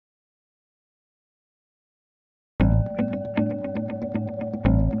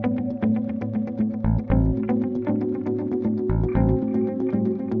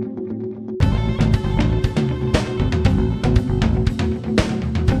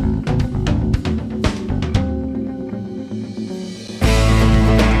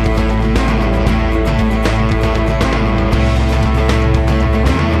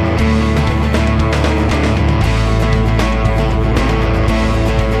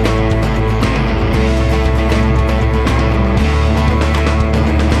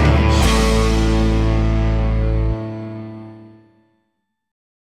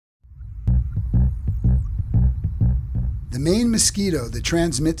main mosquito that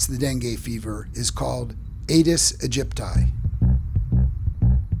transmits the dengue fever is called Aedes aegypti.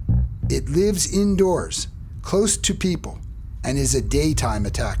 It lives indoors, close to people, and is a daytime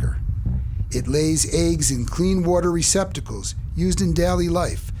attacker. It lays eggs in clean water receptacles used in daily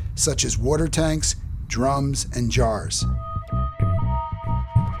life, such as water tanks, drums, and jars.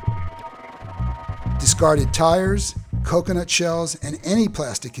 Discarded tires, coconut shells, and any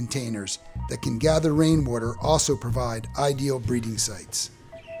plastic containers that can gather rainwater also provide ideal breeding sites.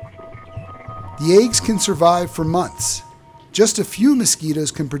 The eggs can survive for months. Just a few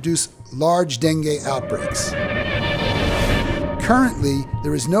mosquitoes can produce large dengue outbreaks. Currently,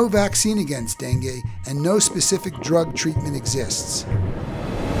 there is no vaccine against dengue and no specific drug treatment exists.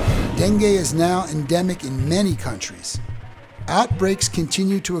 Dengue is now endemic in many countries. Outbreaks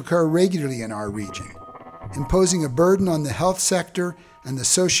continue to occur regularly in our region, imposing a burden on the health sector and the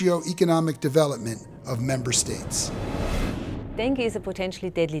socio-economic development of member states. Dengue is a potentially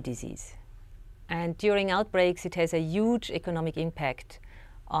deadly disease. And during outbreaks, it has a huge economic impact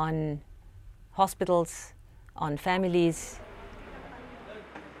on hospitals, on families,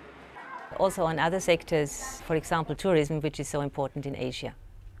 also on other sectors, for example, tourism, which is so important in Asia.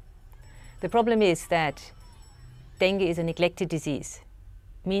 The problem is that dengue is a neglected disease,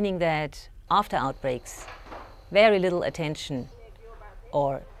 meaning that after outbreaks, very little attention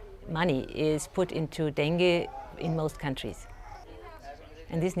or money is put into dengue in most countries.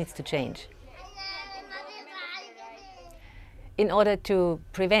 And this needs to change. In order to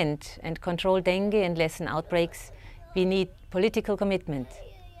prevent and control dengue and lessen outbreaks, we need political commitment,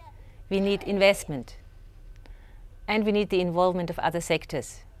 we need investment, and we need the involvement of other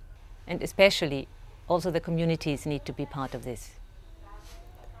sectors. And especially, also the communities need to be part of this.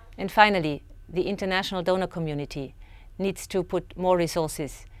 And finally, the international donor community needs to put more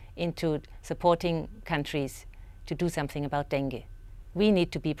resources into supporting countries to do something about dengue. We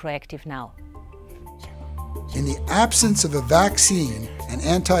need to be proactive now. In the absence of a vaccine and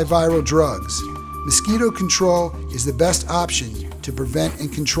antiviral drugs, mosquito control is the best option to prevent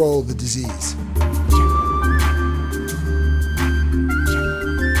and control the disease.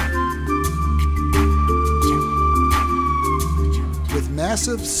 With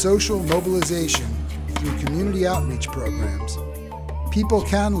massive social mobilization through community outreach programs, people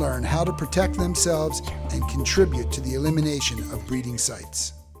can learn how to protect themselves and contribute to the elimination of breeding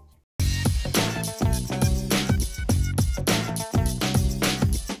sites.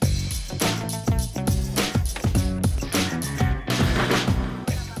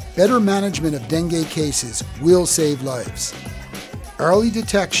 Better management of dengue cases will save lives. Early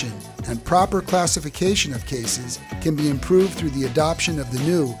detection and proper classification of cases can be improved through the adoption of the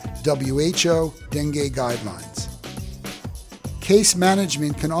new WHO dengue guidelines. Case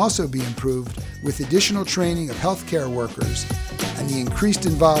management can also be improved with additional training of healthcare workers and the increased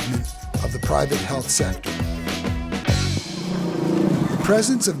involvement of the private health sector. The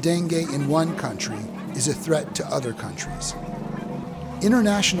presence of dengue in one country is a threat to other countries.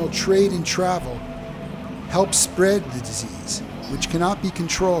 International trade and travel help spread the disease, which cannot be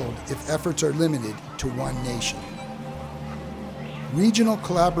controlled if efforts are limited to one nation. Regional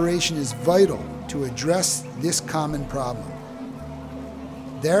collaboration is vital to address this common problem.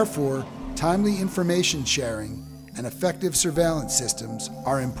 Therefore, timely information sharing and effective surveillance systems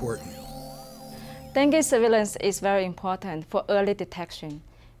are important. Dengue surveillance is very important for early detection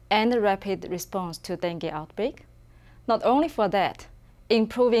and rapid response to dengue outbreak. Not only for that,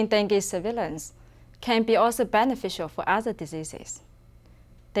 improving dengue surveillance can be also beneficial for other diseases.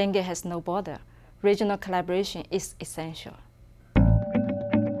 Dengue has no border. Regional collaboration is essential.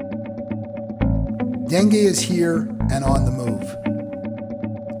 Dengue is here and on the move.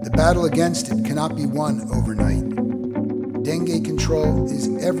 The battle against it cannot be won overnight. Dengue control is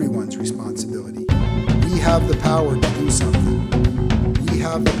everyone's responsibility. We have the power to do something. We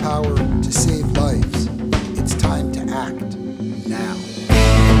have the power to save lives. It's time to act now.